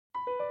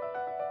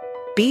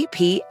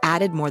BP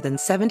added more than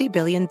 $70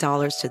 billion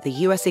to the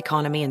U.S.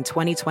 economy in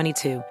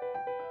 2022.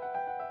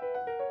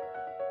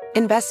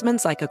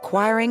 Investments like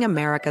acquiring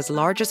America's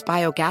largest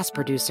biogas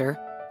producer,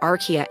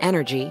 Archaea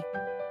Energy,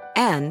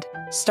 and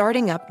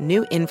starting up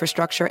new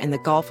infrastructure in the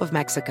Gulf of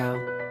Mexico.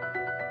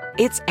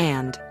 It's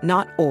and,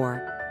 not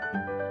or.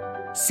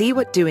 See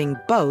what doing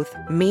both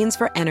means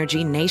for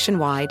energy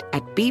nationwide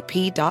at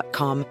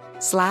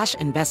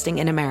bp.com/investing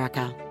in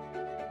America.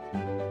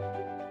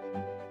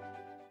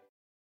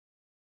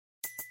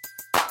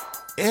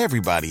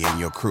 Everybody in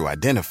your crew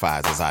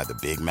identifies as either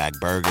Big Mac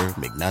Burger,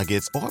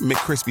 McNuggets, or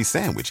McCrispy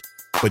Sandwich.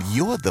 But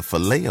you're the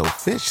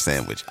Filet-O-Fish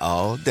Sandwich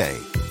all day.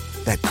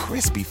 That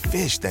crispy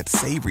fish, that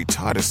savory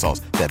tartar sauce,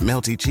 that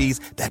melty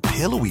cheese, that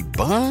pillowy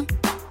bun.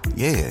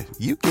 Yeah,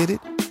 you get it.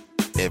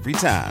 Every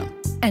time.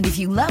 And if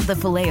you love the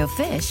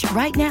Filet-O-Fish,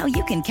 right now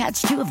you can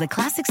catch two of the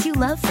classics you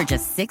love for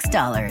just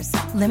 $6.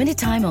 Limited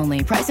time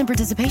only. Price and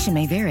participation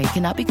may vary.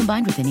 Cannot be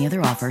combined with any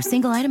other offer.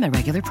 Single item at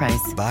regular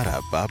price.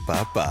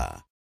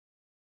 Ba-da-ba-ba-ba.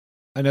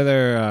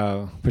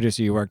 Another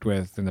producer you worked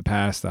with in the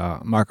past,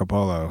 Marco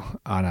Polo,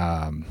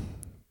 on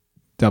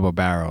Double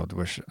Barreled,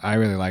 which I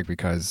really like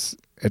because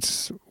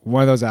it's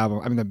one of those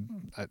albums. I mean,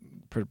 the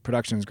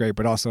production is great,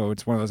 but also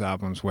it's one of those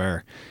albums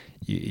where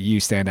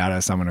you stand out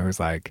as someone who's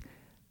like,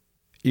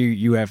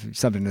 you have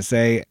something to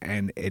say,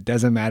 and it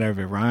doesn't matter if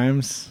it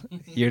rhymes.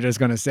 You're just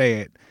going to say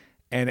it,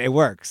 and it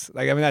works.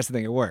 Like, I mean, that's the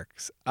thing, it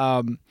works.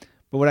 But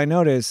what I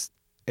noticed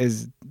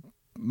is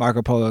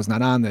Marco Polo's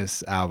not on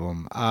this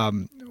album.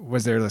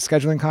 Was there a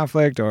scheduling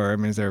conflict, or I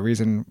mean, is there a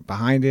reason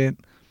behind it?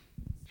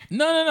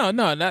 No.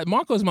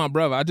 Marco's my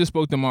brother. I just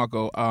spoke to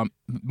Marco.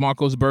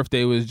 Marco's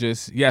birthday was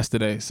just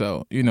yesterday,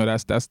 so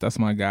that's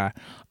my guy.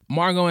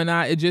 Marco and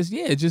I, it just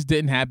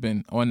didn't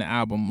happen on the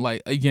album.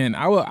 Like, again,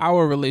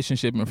 our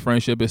relationship and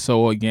friendship is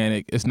so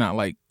organic. It's not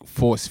like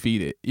force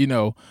feeded.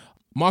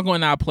 Marco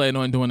and I planned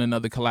on doing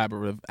another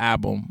collaborative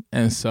album,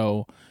 and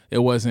so it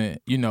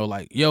wasn't,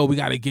 like, yo, we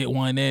got to get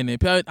one in.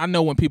 And I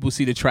know when people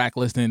see the track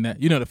listing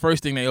that, the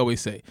first thing they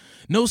always say,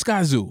 no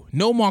Skyzoo,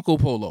 no Marco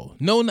Polo,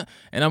 no.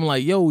 And I'm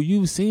like, yo,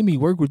 you've seen me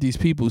work with these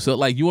people. So,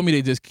 like, you want me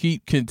to just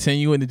keep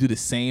continuing to do the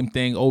same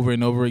thing over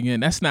and over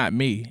again? That's not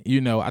me.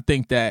 I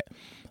think that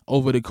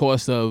over the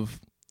course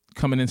of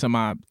coming into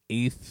my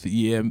 8th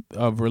year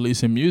of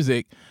releasing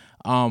music,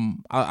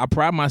 I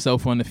pride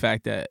myself on the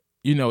fact that,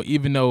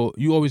 even though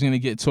you're always going to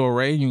get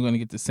Touré, you're going to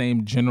get the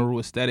same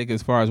general aesthetic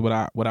as far as what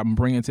I'm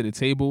bringing to the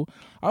table,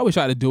 I always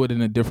try to do it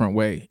in a different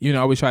way. I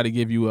always try to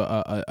give you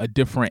a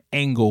different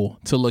angle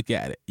to look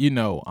at it.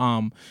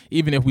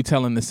 Even if we're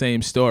telling the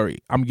same story,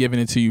 I'm giving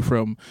it to you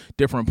from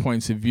different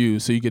points of view,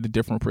 so you get a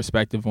different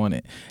perspective on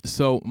it.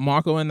 So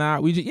Marco and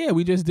I, we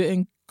just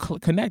didn't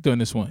connect on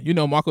this one.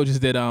 Marco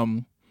just did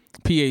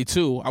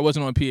PA2. I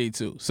wasn't on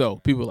PA2. So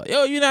people were like,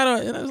 yo, you're not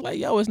on. And I was like,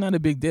 yo, it's not a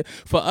big deal.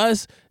 For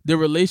us, the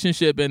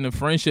relationship and the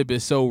friendship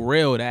is so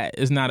real that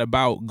it's not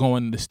about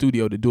going to the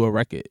studio to do a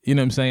record. You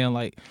know what I'm saying?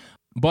 Like,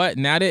 but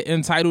now that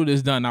Entitled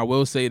is done, I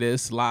will say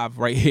this live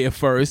right here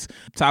first.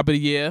 Top of the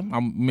year,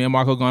 me and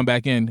Marco going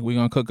back in. We're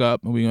going to cook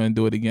up and we're going to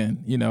do it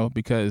again,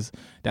 because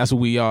that's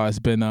what we are. It's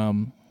been,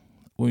 when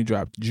we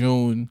dropped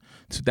June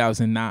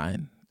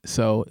 2009.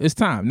 So it's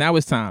time. Now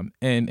it's time.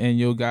 And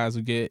you guys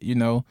will get,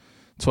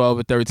 12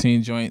 or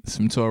 13 joints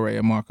from Touré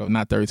and Marco.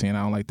 Not 13.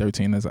 I don't like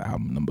 13 as an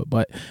album number.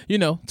 But,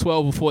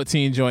 12 or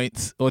 14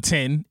 joints or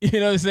 10. You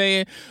know what I'm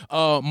saying?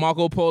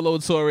 Marco Polo,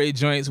 Touré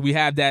joints. We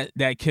have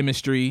that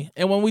chemistry.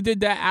 And when we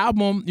did that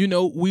album,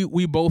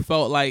 we both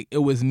felt like it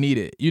was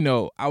needed.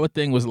 Our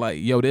thing was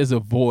like, yo, there's a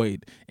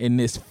void in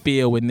this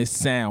feel, in this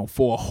sound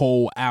for a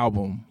whole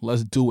album.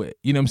 Let's do it.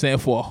 You know what I'm saying?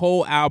 For a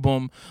whole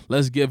album,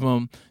 let's give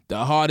them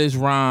the hardest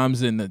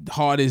rhymes and the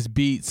hardest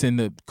beats and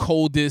the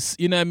coldest,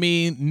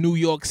 New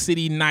York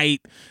City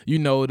night,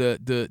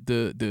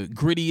 the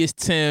grittiest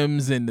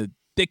Timbs and the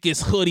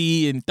thickest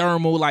hoodie and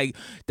thermal. Like,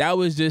 that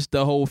was just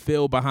the whole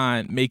feel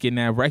behind making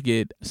that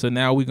record. So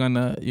now we're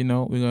gonna,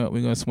 we're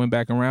gonna swim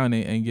back around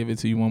and give it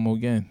to you one more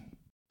again.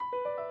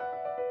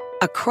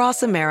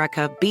 Across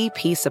America,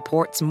 BP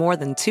supports more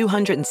than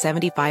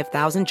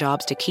 275,000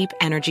 jobs to keep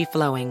energy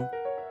flowing.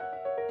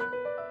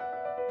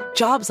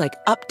 Jobs like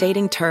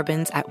updating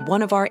turbines at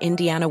one of our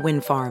Indiana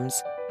wind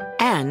farms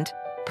and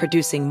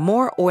producing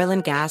more oil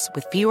and gas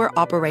with fewer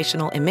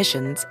operational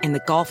emissions in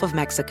the Gulf of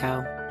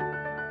Mexico.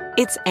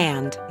 It's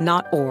and,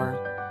 not or.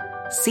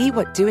 See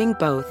what doing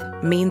both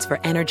means for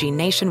energy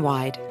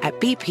nationwide at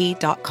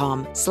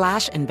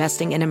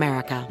bp.com/investing in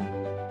America.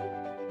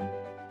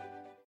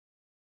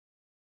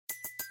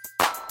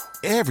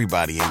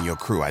 Everybody in your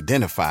crew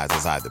identifies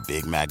as either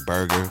Big Mac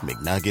Burger,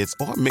 McNuggets,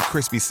 or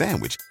McCrispy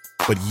Sandwich.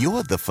 But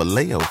you're the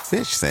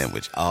Filet-O-Fish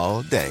Sandwich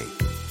all day.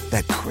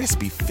 That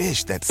crispy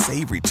fish, that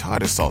savory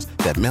tartar sauce,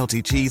 that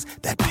melty cheese,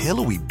 that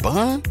pillowy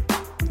bun.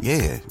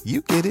 Yeah,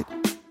 you get it.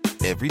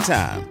 Every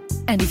time.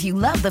 And if you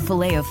love the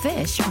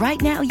Filet-O-Fish,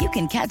 right now you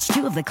can catch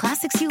two of the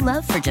classics you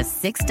love for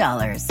just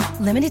 $6.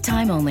 Limited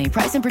time only.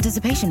 Price and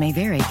participation may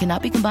vary.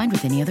 Cannot be combined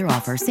with any other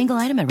offer. Single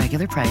item at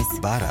regular price.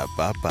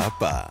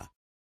 Ba-da-ba-ba-ba.